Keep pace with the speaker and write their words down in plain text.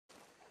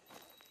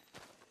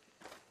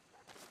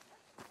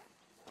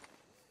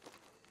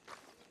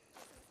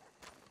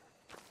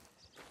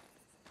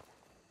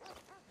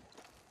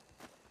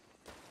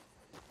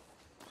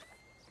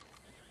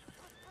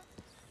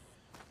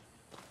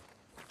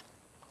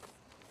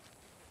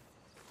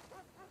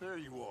there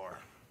you are.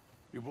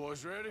 You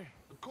boys ready?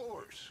 Of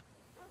course.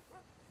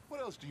 What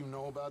else do you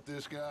know about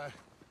this guy?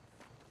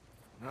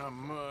 Not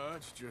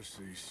much, just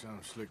he's some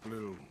slick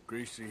little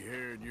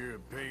greasy-haired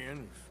European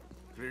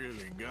who's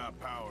clearly got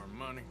power and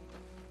money.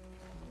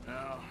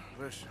 Now,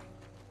 listen,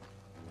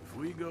 if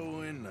we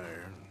go in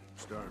there and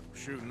start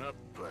shooting up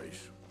the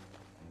place,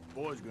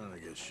 boy's gonna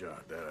get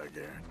shot, that I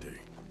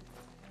guarantee.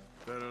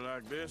 Fella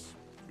like this is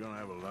gonna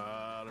have a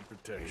lot of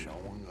protection.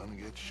 Ain't no one gonna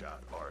get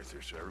shot,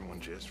 Arthur, so everyone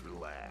just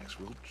relax.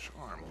 We'll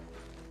charm him.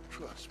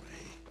 Trust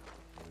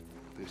me.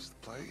 This the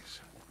place?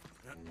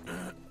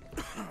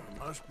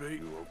 Must be.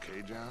 You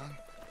okay, John?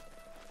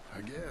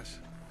 I guess.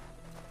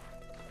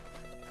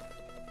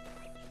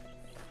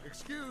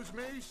 Excuse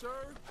me,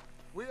 sir.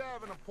 We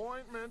have an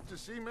appointment to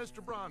see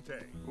Mr. Bronte.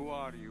 Who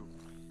are you?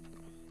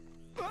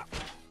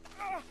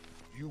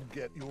 You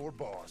get your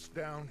boss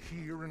down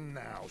here and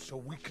now so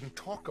we can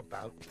talk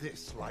about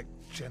this like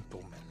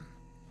gentlemen.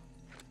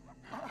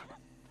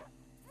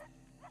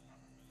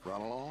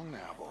 Run along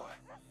now, boy.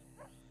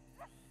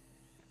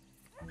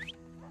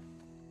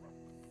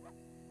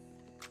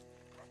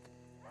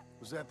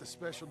 Was that the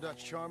special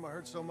Dutch charm I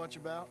heard so much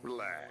about?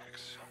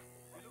 Relax.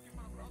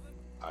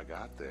 I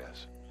got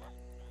this.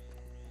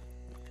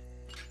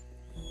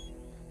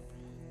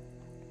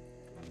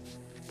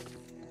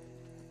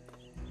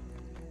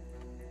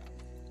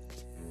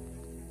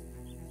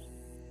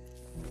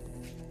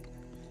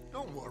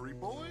 Don't worry,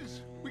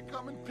 boys. We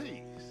come in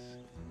peace.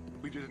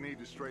 We just need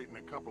to straighten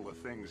a couple of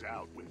things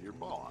out with your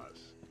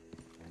boss.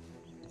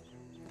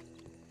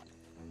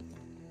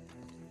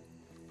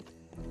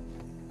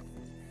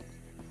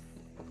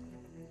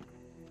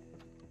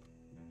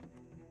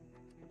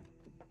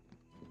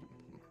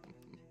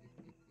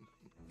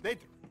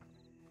 Dentro.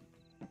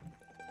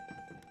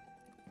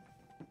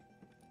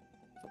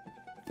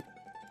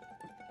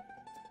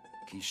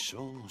 Chi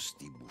sono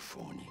sti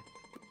buffoni?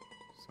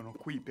 Sono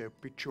qui per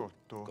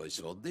Picciotto. Coi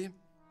soldi?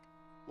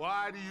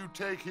 Why do you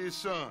take his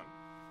son?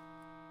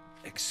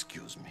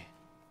 Excuse me.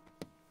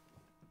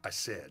 I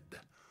said,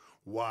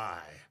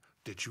 why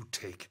did you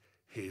take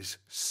his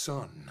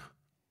son?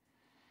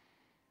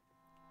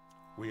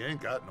 We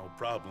ain't got no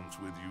problems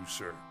with you,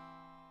 sir.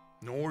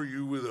 Nor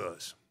you with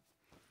us.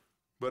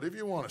 But if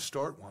you want to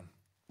start one,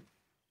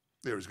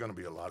 there's going to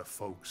be a lot of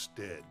folks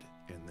dead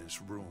in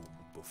this room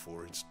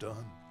before it's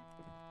done.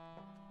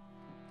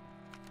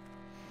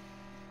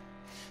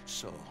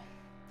 So,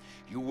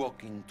 you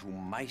walk into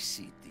my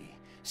city,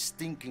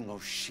 stinking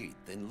of shit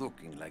and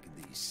looking like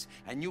this,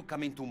 and you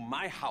come into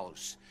my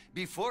house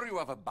before you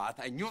have a bath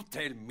and you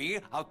tell me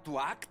how to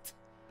act?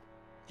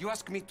 You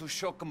ask me to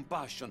show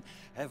compassion.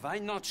 Have I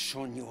not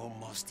shown you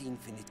almost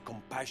infinite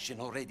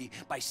compassion already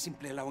by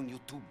simply allowing you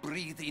to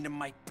breathe in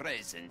my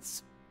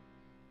presence?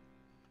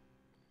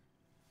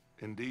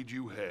 Indeed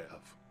you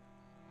have.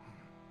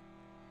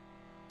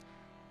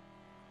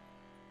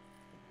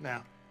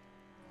 Now,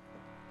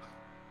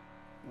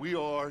 we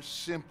are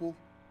simple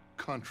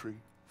country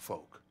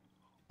folk.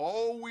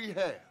 All we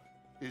have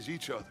is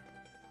each other.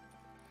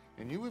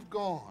 And you have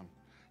gone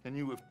and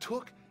you have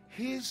took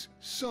his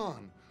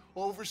son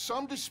over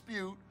some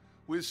dispute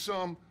with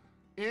some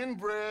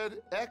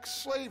inbred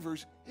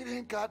ex-slavers. It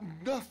ain't got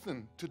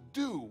nothing to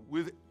do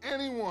with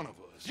any one of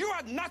us. You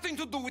had nothing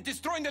to do with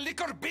destroying the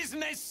liquor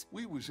business!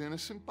 We was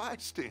innocent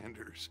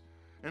bystanders.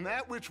 And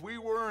that which we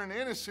weren't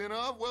innocent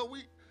of, well,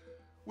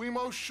 we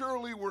most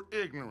surely were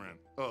ignorant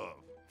of.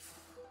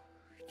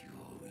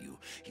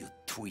 You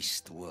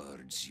twist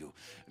words, you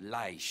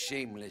lie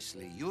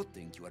shamelessly. You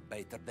think you are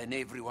better than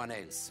everyone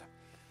else.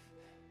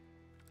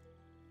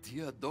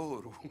 Ti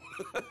adoro.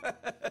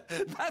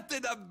 Vatte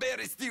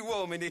davvero sti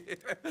uomini.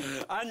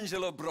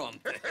 Angelo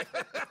Bronte.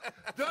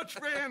 Dutch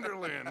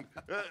Vanderlyn.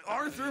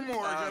 Arthur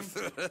Morgan.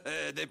 Arthur,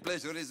 the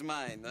pleasure is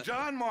mine.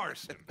 John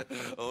Marston.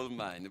 All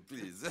mine,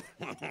 please.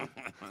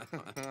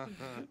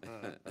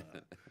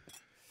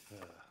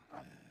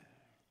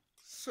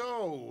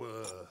 So,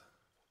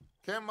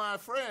 can my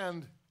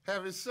friend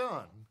have his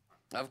son?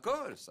 Of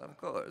course, of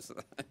course.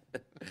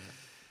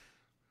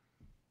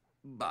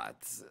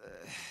 But,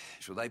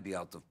 should I be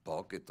out of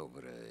pocket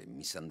over a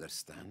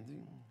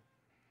misunderstanding?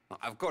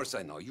 Of course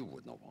I know you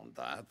would not want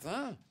that,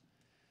 huh?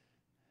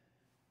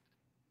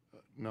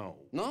 No.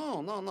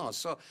 No.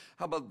 So,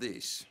 how about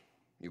this?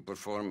 You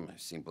perform a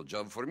simple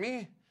job for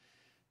me,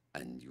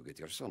 and you get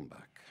your son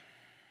back.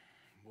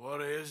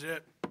 What is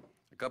it?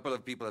 A couple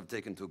of people have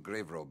taken to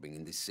grave robbing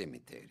in this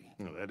cemetery.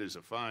 Well, that is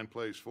a fine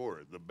place for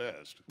it, the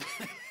best.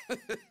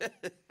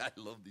 I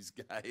love this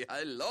guy.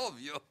 I love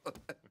you.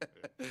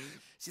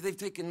 See, they've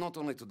taken not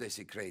only to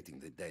desecrating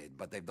the dead,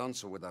 but they've done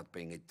so without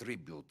paying a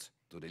tribute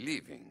to the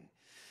living.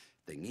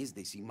 Thing is,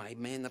 they see my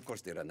men, of course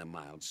they run them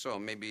out. So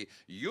maybe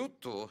you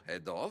two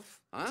head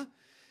off, huh?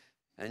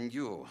 And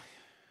you,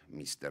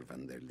 Mr.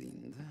 Van der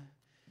Linde,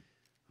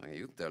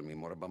 you tell me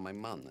more about my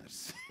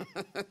manners.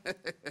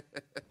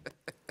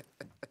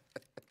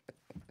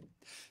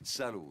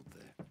 Salute.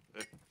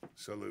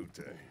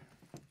 Salute.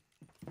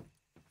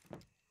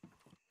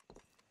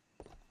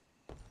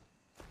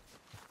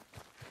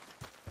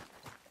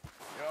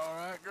 You all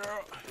right, girl?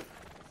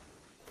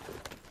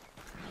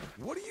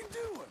 What are you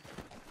doing?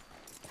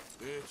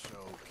 It's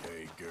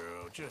okay,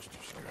 girl. Just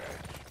a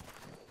scratch.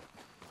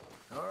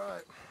 All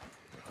right,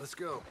 let's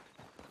go.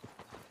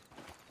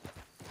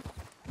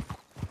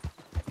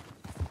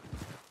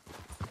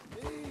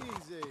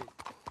 Easy.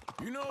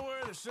 You know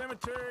where the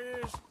cemetery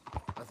is?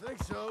 I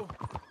think so.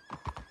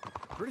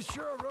 Pretty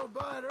sure I rode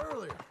by it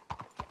earlier.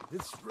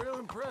 It's real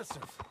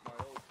impressive.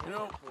 You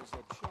know,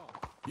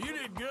 you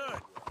did good,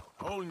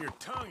 holding your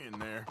tongue in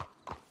there.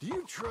 Do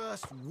you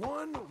trust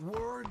one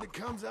word that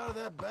comes out of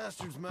that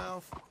bastard's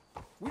mouth?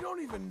 We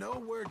don't even know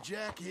where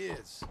Jack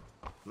is.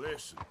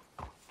 Listen,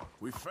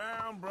 we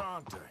found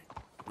Bronte.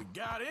 We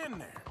got in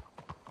there.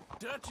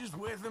 Dutch is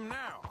with him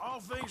now. All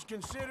things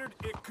considered,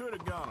 it could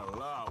have gone a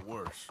lot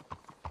worse.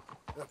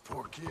 That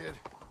poor kid.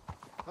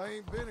 I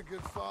ain't been a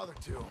good father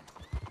to him.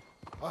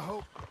 I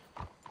hope...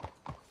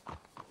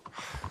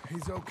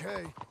 he's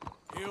okay.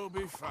 He'll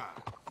be fine.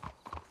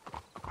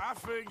 I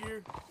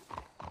figure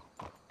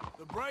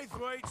the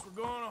Braithwaites were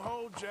going to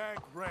hold Jack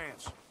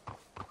ransom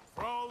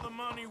for all the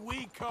money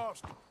we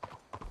cost him.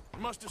 They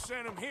must have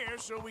sent him here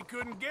so we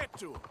couldn't get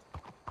to him.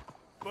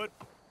 But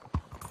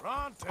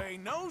Bronte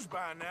knows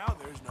by now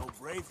there's no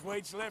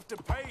Braithwaites left to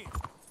pay him.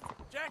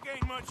 Jack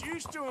ain't much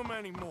use to him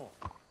anymore.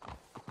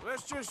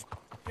 Let's just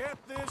get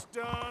this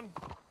done.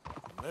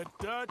 Let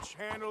Dutch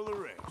handle the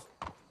rest.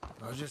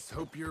 I just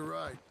hope you're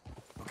right.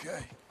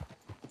 Okay,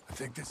 I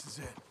think this is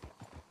it.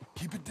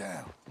 Keep it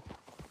down.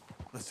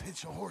 Let's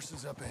hitch the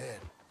horses up ahead.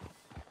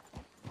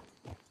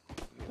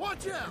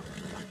 Watch out!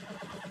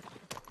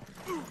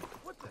 Ooh,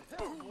 what the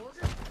hell,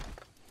 Morgan?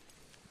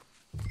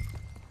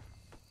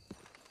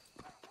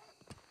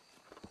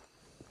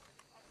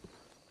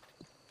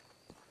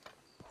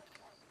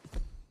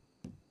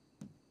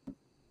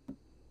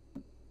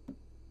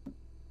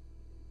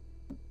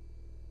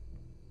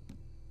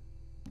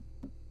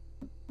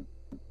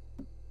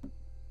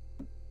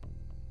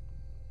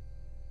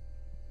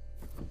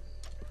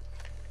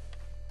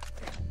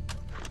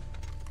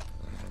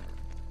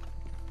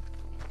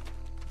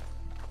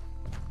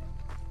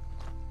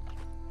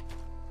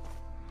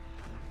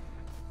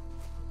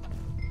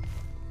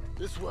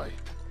 This way.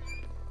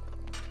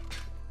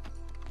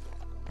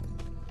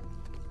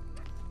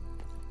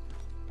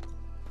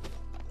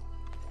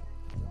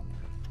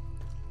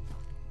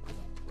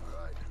 All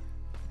right.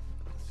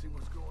 Let's see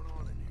what's going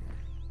on in here.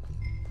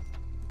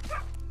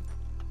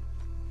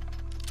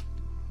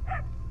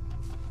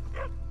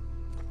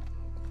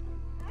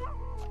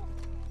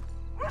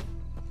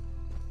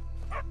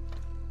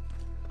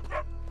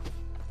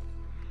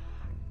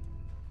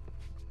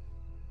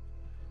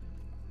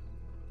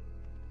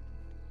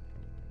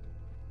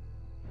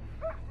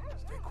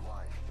 Stay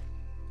quiet.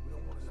 We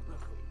don't want to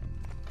spook them.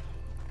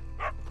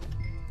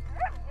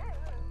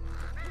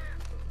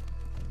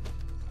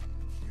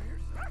 You hear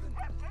something?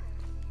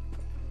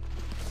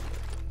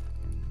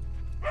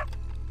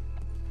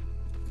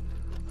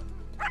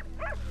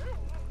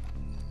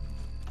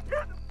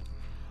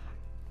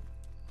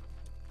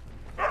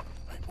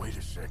 Hey, wait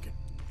a second.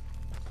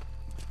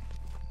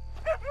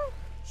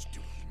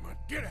 Stupid mutt,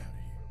 get out of here.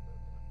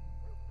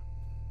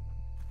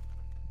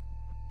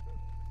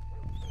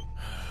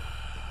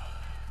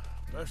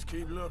 Let's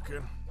keep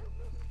looking.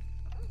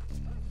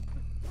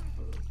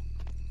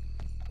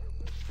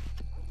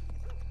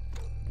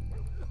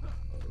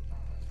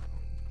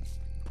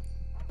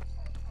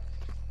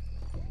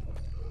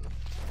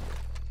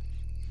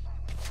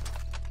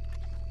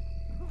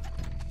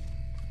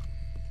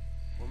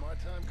 When my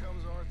time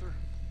comes, Arthur,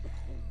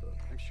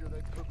 make sure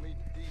they put me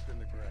deep in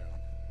the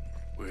ground.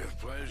 With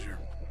pleasure.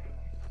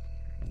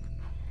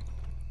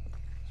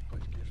 This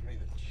place gives me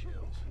the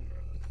chills.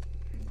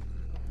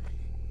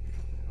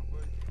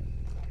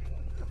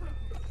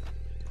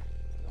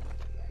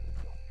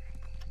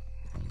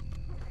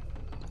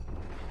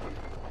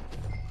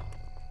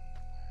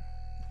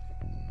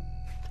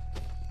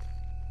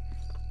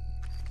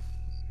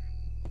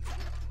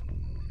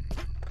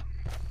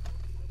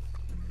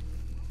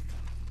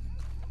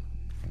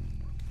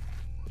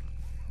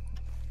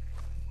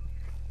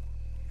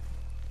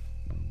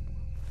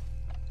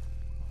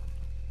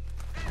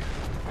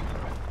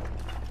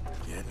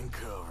 Get in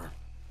cover.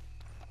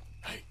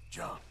 Hey,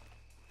 John,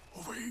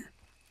 over here.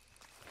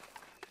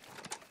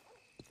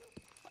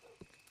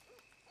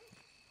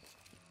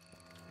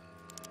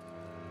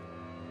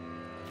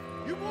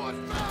 You boys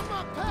found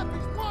my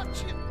pappy's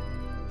watching!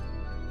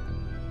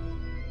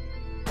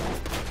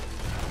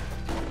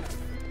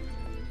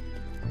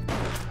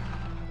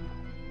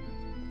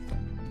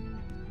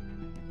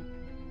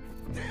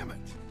 Damn it!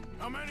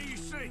 How many you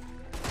see? 3,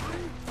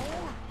 4,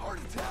 hard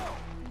to tell.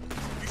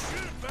 You should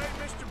have paid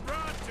Mr.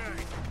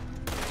 Bronte.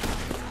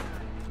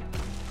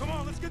 Come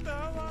on, let's get the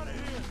hell out of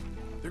here.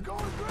 They're going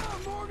to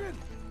ground, Morgan!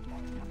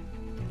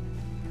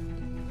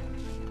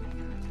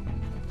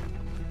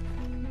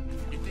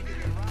 You think you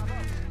can rob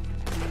us?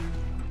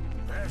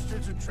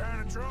 Bastards are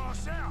trying to draw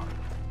us out.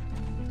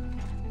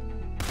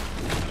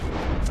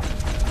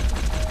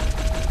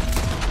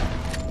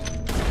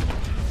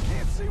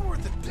 Can't see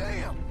worth a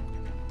damn!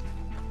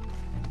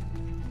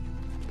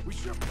 We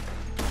should...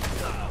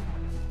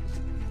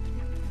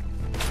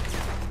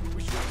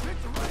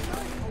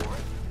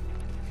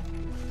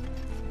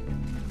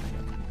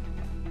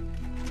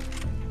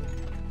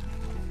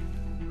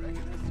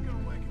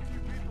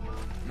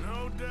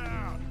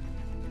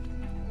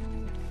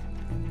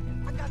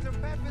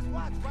 Fist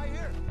watch right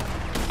here. I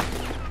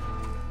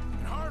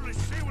can hardly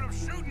see what I'm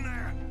shooting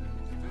at.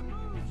 If it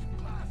moves,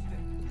 blast it.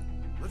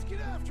 Let's get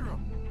after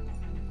him.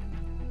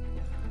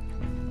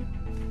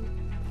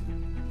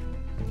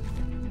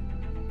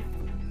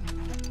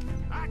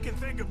 I can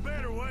think of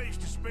better ways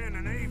to spend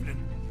an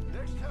evening.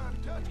 Next time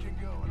Dutch can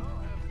go and I'll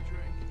have a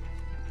drink.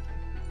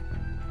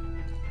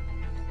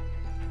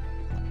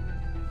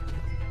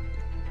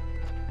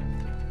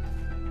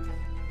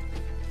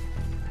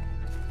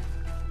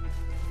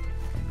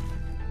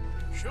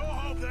 Sure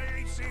hope they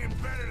ain't seeing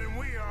better than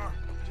we are.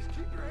 Just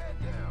keep your head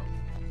down.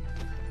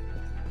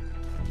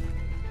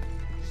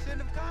 You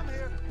shouldn't have come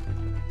here.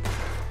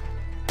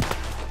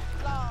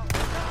 No!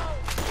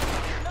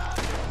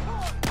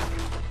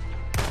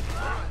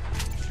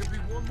 Should be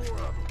one more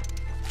of them.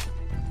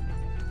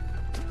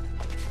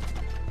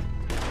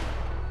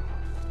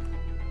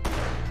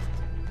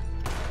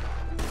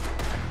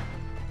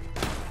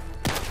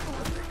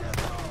 I think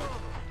that's all of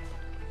them.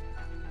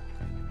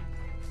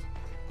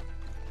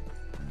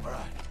 All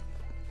right.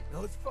 Now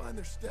let's find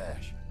their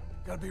stash.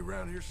 Gotta be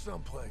around here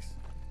someplace.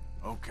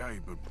 Okay,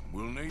 but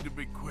we'll need to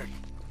be quick.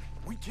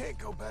 We can't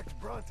go back to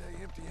Bronte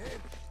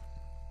empty-handed.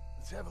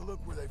 Let's have a look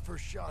where they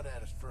first shot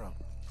at us from.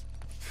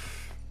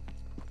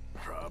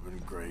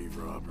 Robbing grave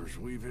robbers.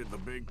 We've hit the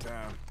big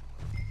time.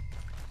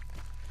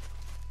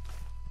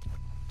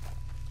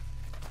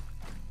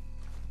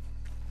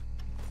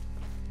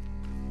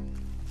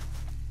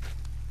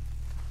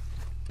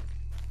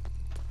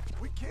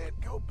 We can't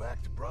go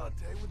back to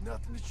Bronte with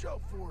nothing to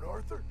show for it,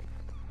 Arthur.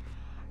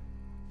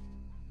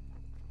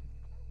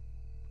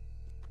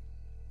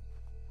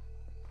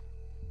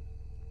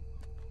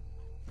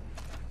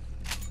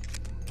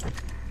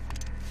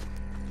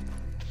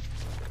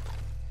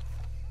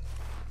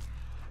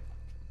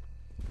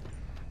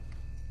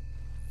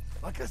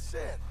 Like I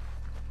said,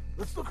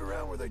 let's look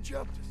around where they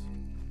jumped us.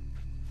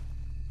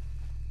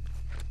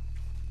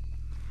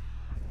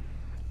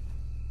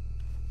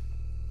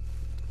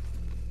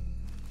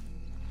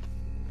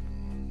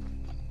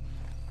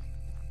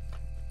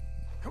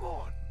 Come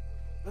on,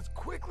 let's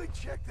quickly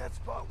check that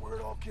spot where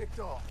it all kicked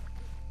off.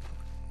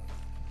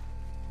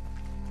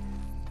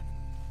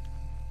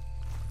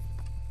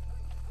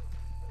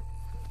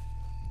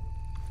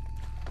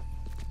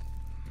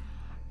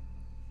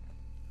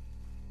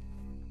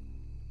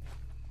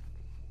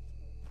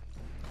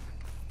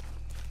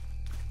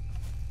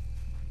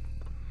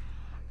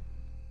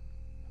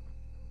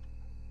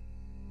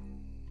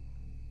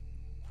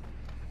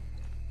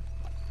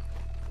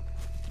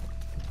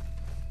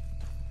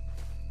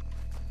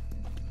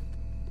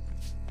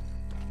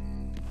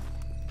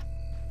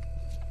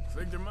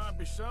 Think there might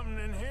be something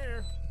in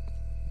here.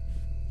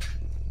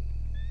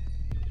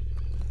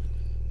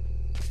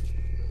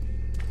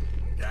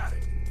 Got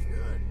it.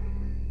 Good.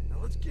 Now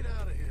let's get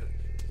out of here.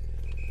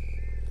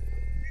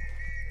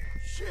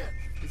 Shit!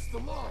 It's the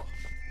law.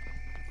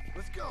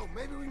 Let's go.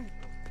 Maybe we can...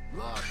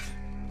 Locked.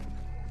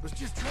 Let's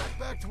just track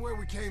back to where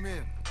we came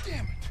in.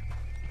 Damn it!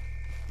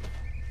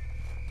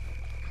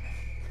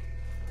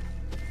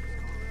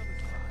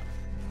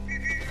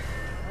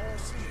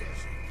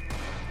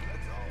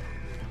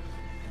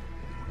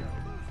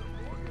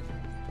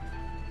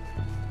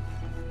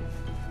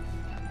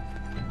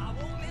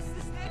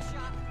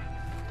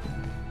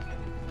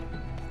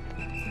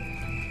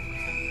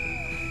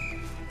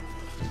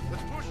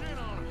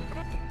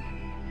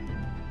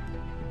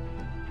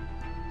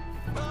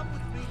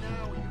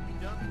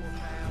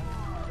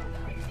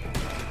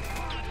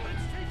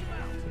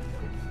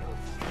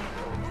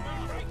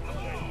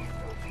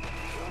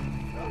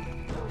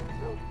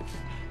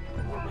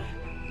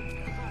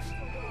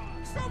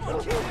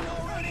 Someone kill him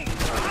already!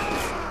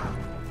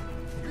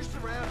 You're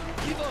surrounded.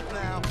 Give up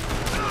now.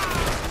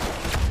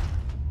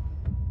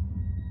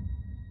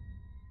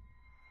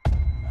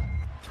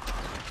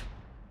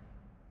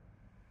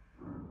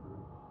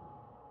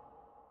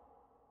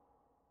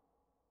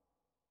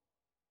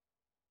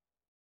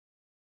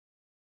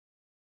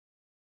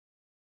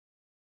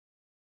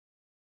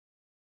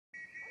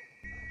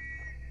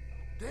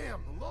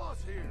 Damn, the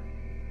law's here.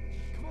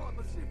 Come on,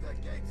 let's see if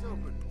that gate's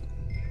open.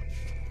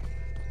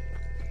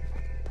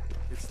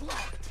 It's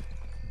locked.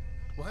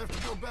 We'll have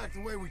to go back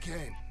the way we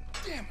came.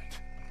 Damn it.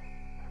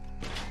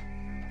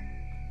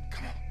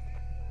 Come on.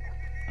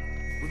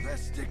 We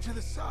best stick to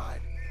the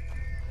side.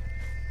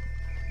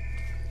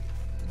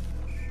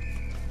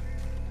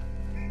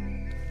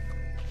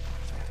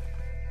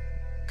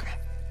 Come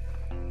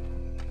on.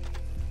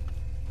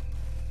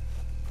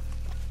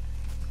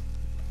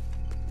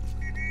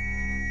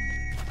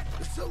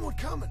 There's someone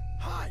coming.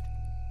 Hide.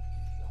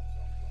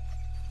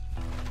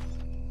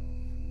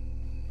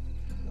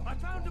 I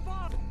found a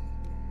bottle.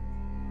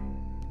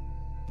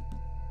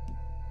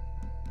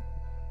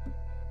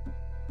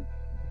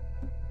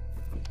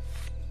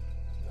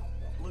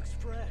 Looks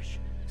fresh.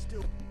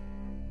 Still...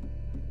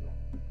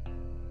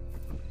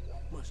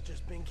 Must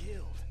just been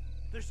killed.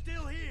 They're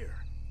still here.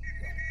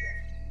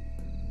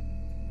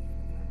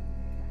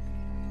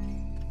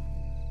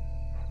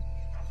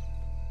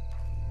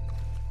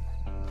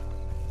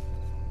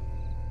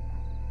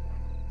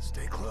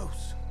 Stay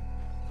close.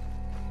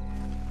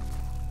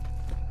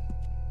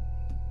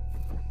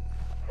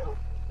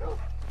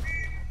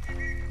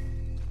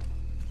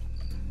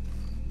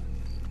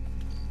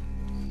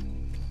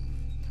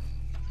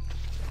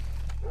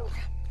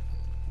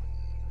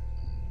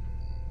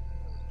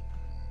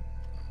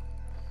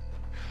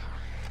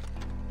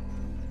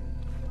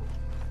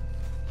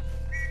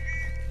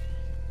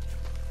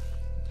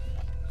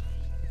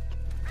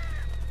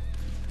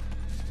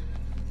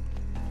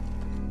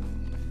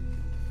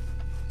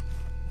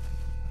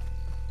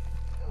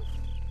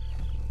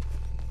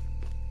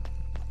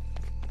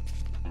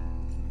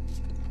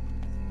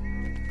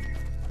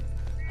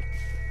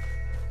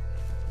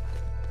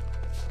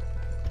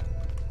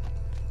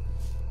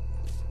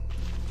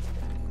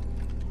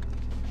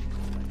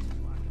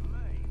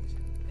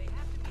 They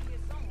have to be here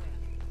somewhere.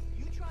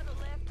 You try the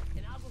left,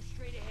 and I'll go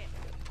straight ahead.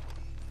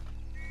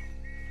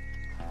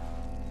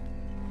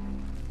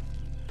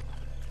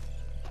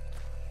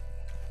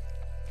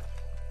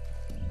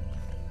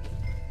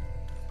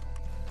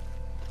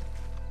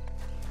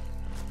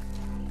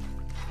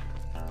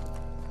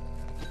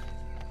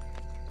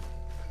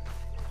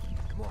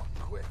 Come on,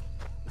 quick.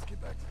 Let's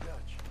get back to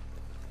Dutch.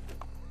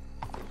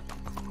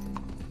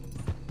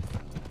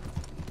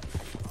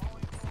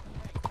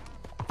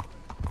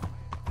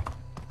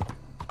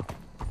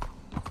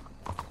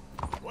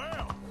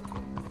 Well,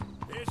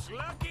 it's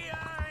lucky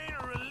I ain't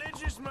a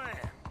religious man.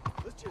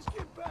 Let's just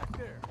get back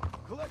there.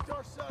 Collect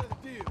our side of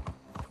the deal.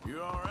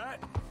 You all right?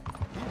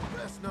 He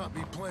best not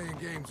be playing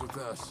games with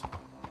us.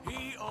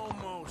 He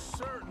almost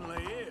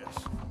certainly is.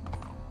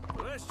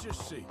 But let's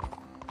just see.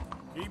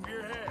 Keep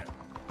your head.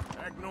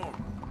 Act normal.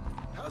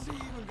 How's he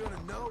even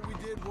gonna know we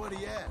did what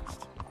he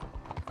asked?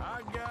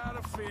 I got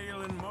a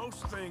feeling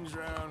most things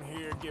around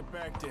here get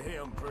back to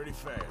him pretty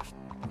fast.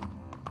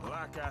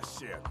 Like I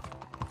said,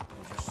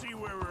 we'll just see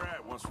where we're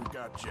at once we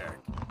got Jack.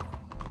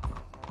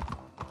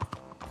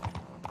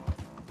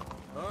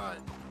 All right,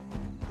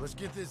 let's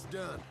get this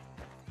done.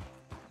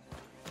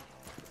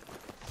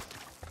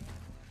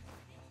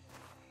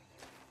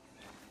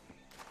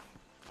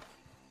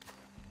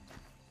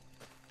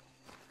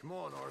 Come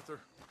on,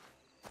 Arthur.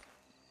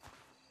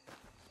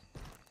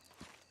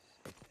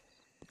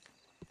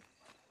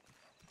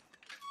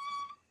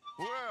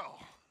 Well,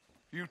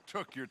 you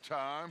took your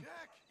time.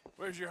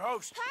 Where's your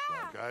host?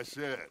 Like I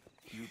said,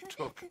 you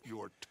took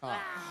your time.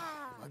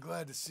 I'm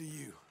glad to see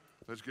you.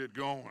 Let's get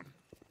going.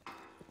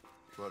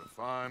 What a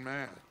fine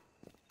man.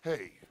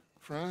 Hey,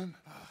 friend,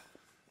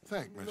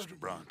 thank Mr.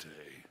 Bronte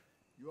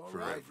You all for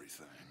right?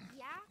 everything.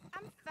 Yeah,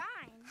 I'm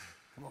fine.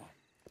 Come on.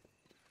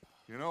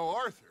 You know,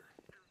 Arthur,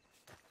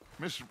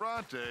 Mr.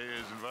 Bronte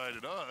has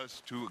invited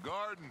us to a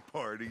garden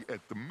party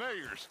at the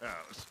mayor's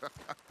house.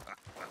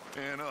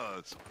 And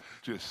us,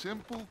 just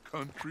simple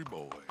country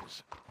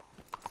boys.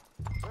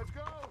 Let's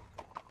go.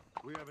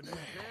 We have a new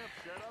camp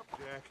set up,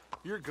 Jack.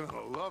 You're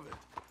gonna love it.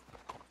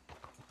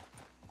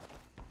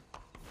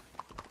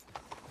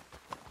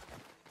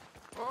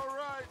 All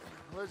right,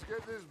 let's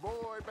get this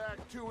boy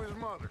back to his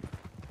mother.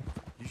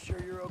 You sure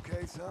you're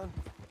okay, son?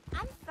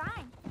 I'm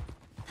fine.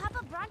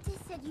 Papa Bronte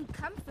said you'd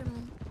come for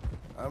me.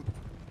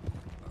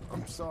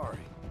 I'm sorry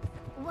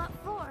What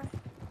for?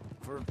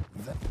 for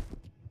that.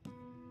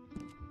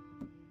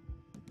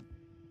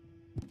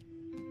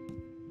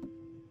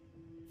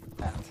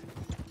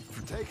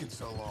 For taking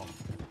so long.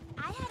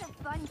 I had a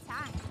fun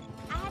time.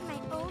 I had my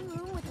own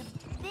room with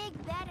a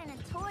big bed and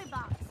a toy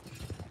box.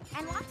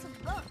 And lots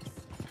of books.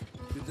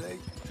 Did they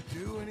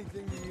do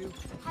anything to you?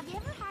 Have you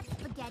ever had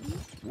spaghetti?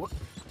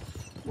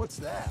 What's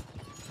that?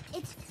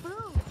 It's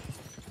food.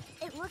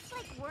 It looks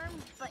like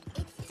worms, but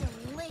it's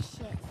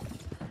delicious.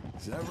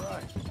 Is that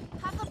right?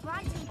 Papa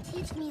Bronte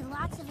teach me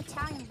lots of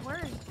Italian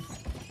words.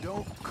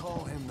 Don't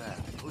call him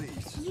that,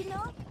 please. You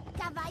know,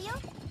 caballo?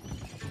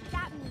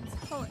 That means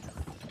horse.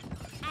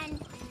 And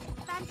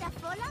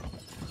pantafola?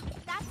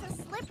 That's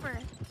a slipper.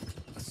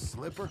 A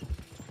slipper?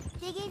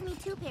 They gave me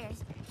 2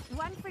 pairs.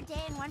 One for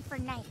day and one for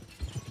night.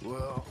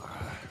 Well,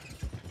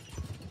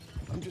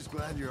 I'm just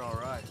glad you're all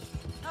right.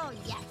 Oh,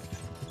 yes.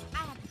 I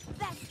had the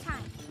best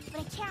time.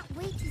 But I can't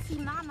wait to see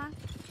Mama.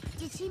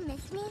 Did she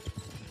miss me?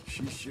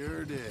 She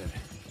sure did.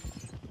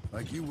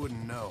 Like you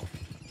wouldn't know.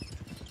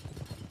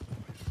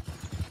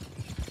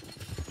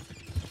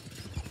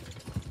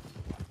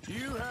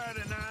 You had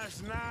a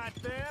nice night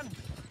then?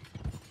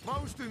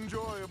 Most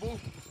enjoyable.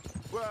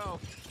 Well,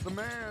 the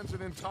man's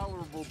an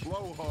intolerable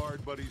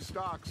blowhard, but he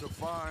stocks a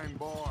fine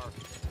bar.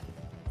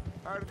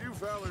 How did you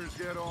fellers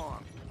get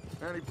on?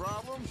 Any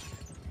problems?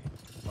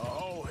 A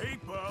whole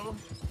heap of them.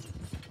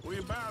 We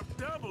about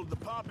doubled the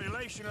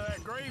population of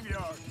that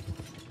graveyard.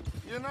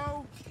 You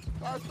know,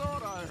 I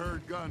thought I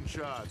heard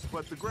gunshots,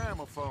 but the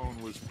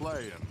gramophone was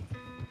playing.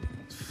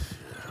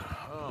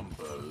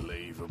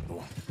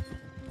 Unbelievable.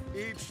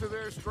 Each to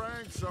their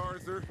strengths,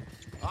 Arthur.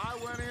 I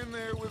went in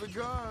there with a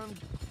gun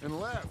and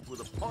left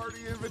with a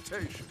party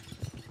invitation.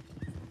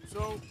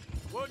 So,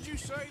 what'd you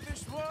say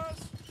this was?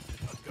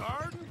 A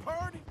garden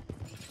party?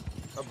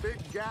 A big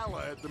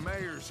gala at the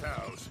mayor's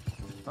house.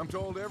 I'm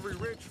told every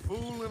rich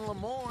fool in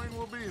Lemoyne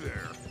will be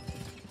there.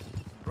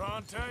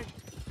 Bronte?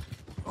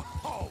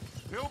 Oh,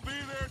 he'll be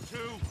there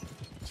too.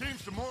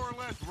 Seems to more or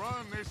less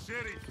run this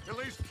city. At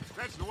least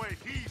that's the way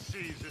he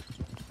sees it.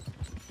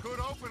 Could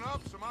open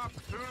up some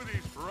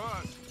opportunities for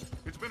us.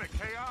 It's been a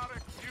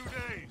chaotic few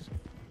days,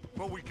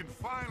 but we can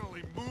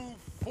finally move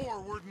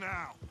forward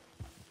now.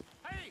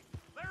 Hey,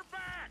 they're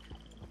back!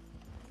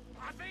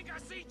 I think I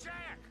see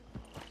Jack!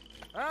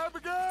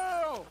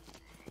 Abigail!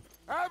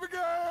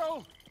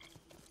 Abigail!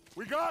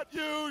 We got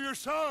you, your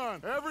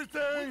son,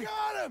 everything. We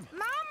got him!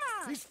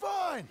 Mama! He's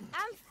fine!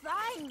 I'm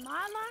fine,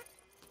 Mama.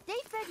 They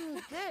fed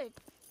me good.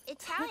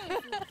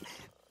 Italian food.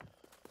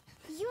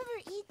 You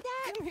ever eat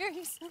that? Come here,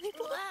 you silly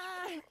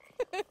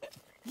boy.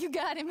 You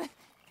got him.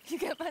 You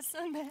got my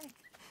son back.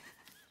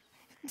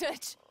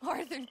 Dutch,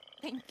 Arthur,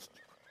 thank you.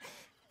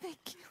 Thank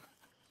you.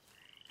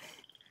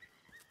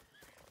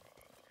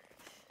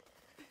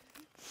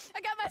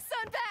 I got my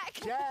son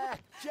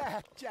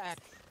back! Jack.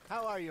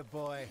 How are you,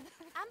 boy?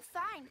 I'm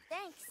fine,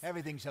 thanks.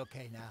 Everything's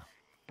okay now.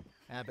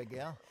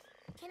 Abigail?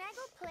 Can I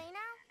go play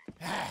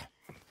now?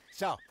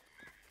 So,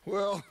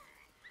 Well,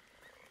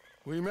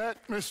 we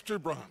met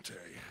Mr. Bronte.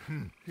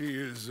 He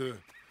is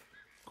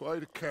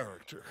quite a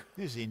character.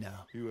 is he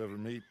now? You ever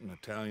meet an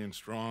Italian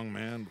strong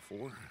man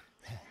before?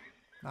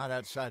 Not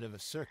outside of a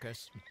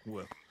circus.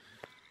 Well,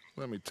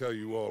 let me tell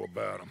you all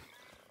about him.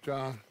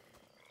 John,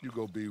 you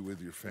go be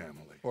with your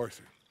family.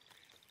 Arthur,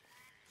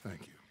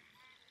 thank you.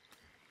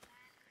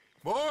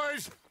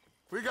 Boys,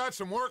 we got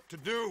some work to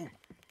do.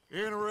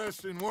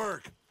 Interesting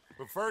work.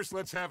 But first,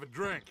 let's have a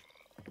drink.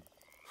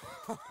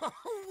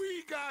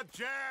 We got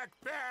Jack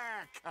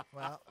back!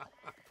 Well,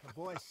 the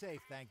boy's safe,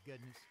 thank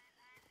goodness.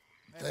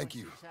 Thank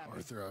you,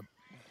 Everyone seems happy. Arthur.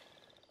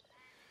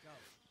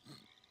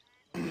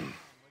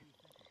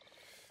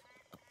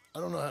 I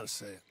don't know how to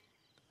say it.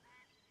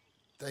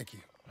 Thank you.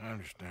 I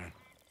understand.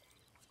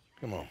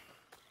 Come on.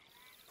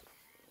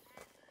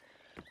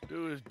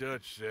 Do as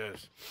Dutch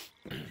says.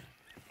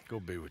 Go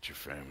be with your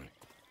family.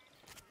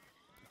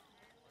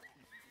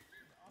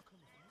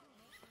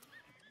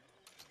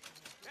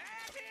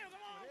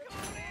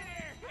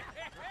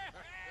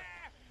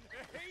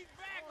 He's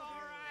back,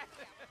 all right.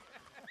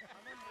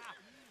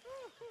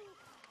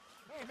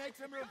 Hey, make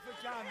some room for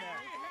John there.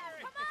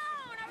 Come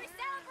on, are we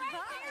celebrating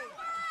or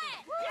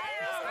what?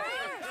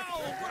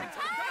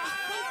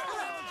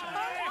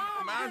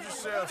 Mind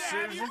yourself,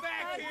 Have you Susan.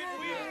 back, kid?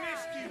 We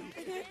missed you.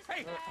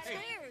 Hey,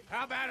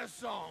 how about a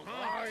song,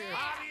 huh?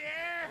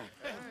 Javier,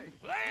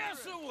 play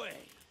us away.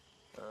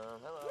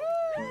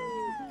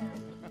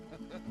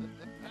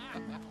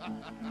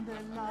 De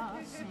la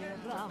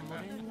sierra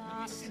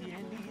morena,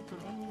 cielito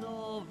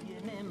lindo,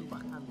 vienen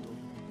bajando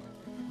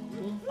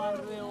un par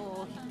de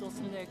ojitos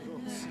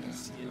negros,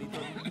 cielito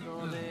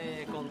lindo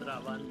de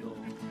contrabando.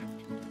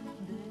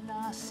 De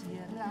la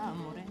sierra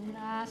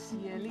morena,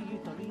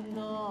 cielito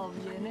lindo,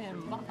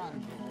 vienen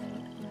bajando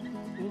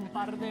un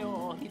par de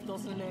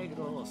ojitos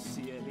negros,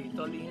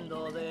 cielito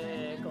lindo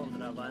de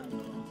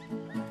contrabando.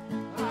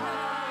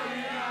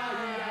 Ay,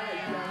 ay, ay,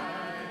 ay,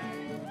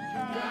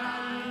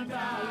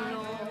 canta y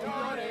no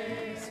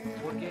llores,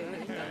 porque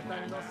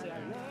cantando se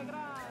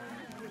alegra,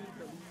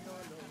 cielito lindo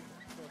los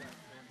corazones.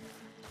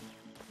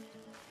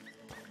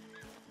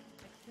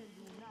 Este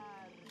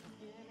lunar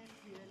tiene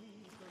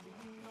cielito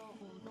lindo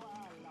junto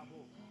a la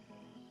boca,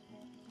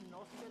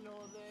 no se lo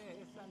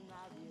des a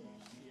nadie,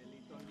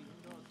 cielito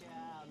lindo que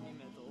a mí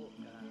me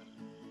toca.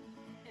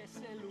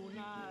 Ese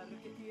lunar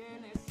que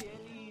tiene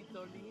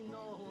cielito lindo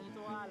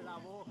junto a la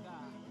boca,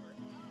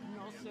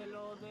 no se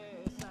lo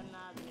des